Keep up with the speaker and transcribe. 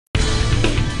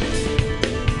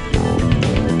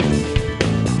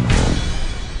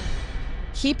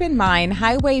Keep in mind,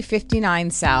 Highway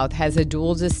 59 South has a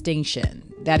dual distinction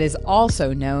that is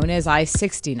also known as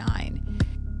I-69.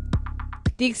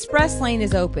 The express lane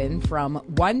is open from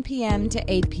 1 p.m. to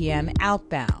 8 p.m.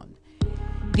 outbound.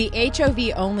 The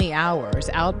HOV-only hours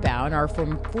outbound are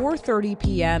from 4:30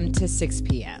 p.m. to 6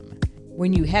 p.m.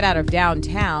 When you head out of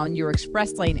downtown, your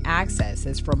express lane access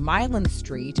is from Milan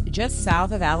Street, just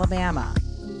south of Alabama.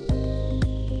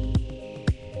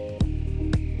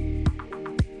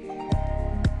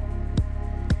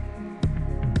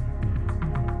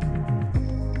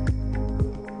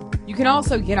 You can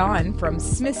also get on from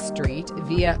Smith Street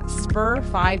via Spur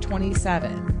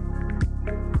 527.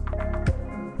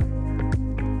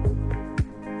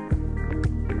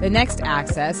 The next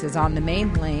access is on the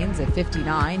main lanes at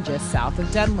 59 just south of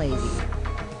Dunleavy.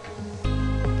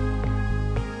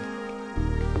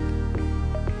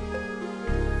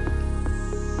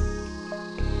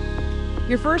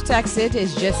 Your first exit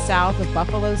is just south of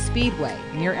Buffalo Speedway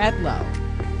near Edlow.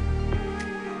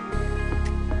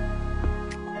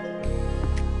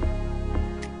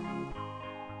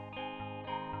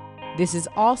 This is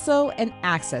also an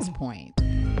access point.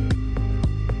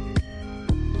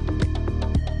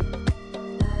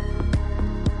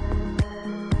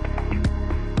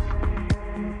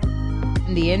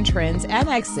 The entrance and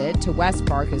exit to West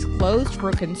Park is closed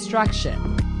for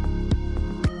construction.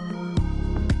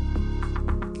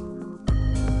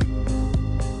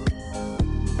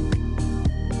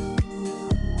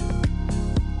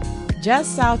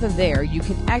 Just south of there, you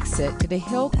can exit to the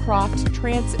Hillcroft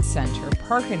Transit Center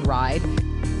Park and Ride,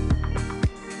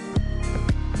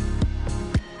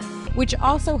 which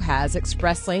also has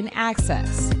express lane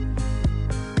access.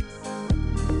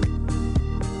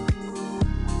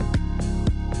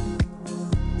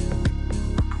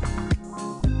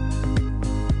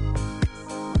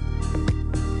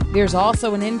 There's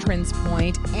also an entrance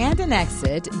point and an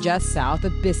exit just south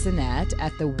of Bissonnet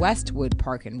at the Westwood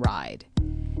Park and Ride.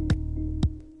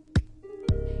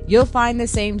 You'll find the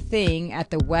same thing at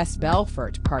the West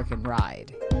Belfort Park and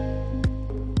Ride.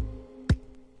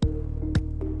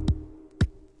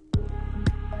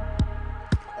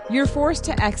 You're forced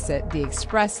to exit the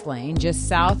express lane just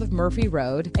south of Murphy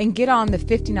Road and get on the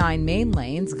 59 main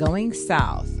lanes going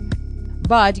south.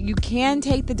 But you can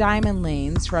take the diamond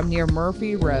lanes from near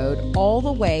Murphy Road all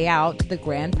the way out to the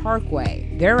Grand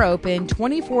Parkway. They're open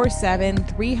 24/7,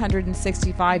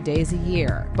 365 days a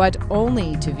year, but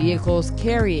only to vehicles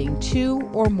carrying 2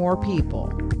 or more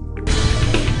people.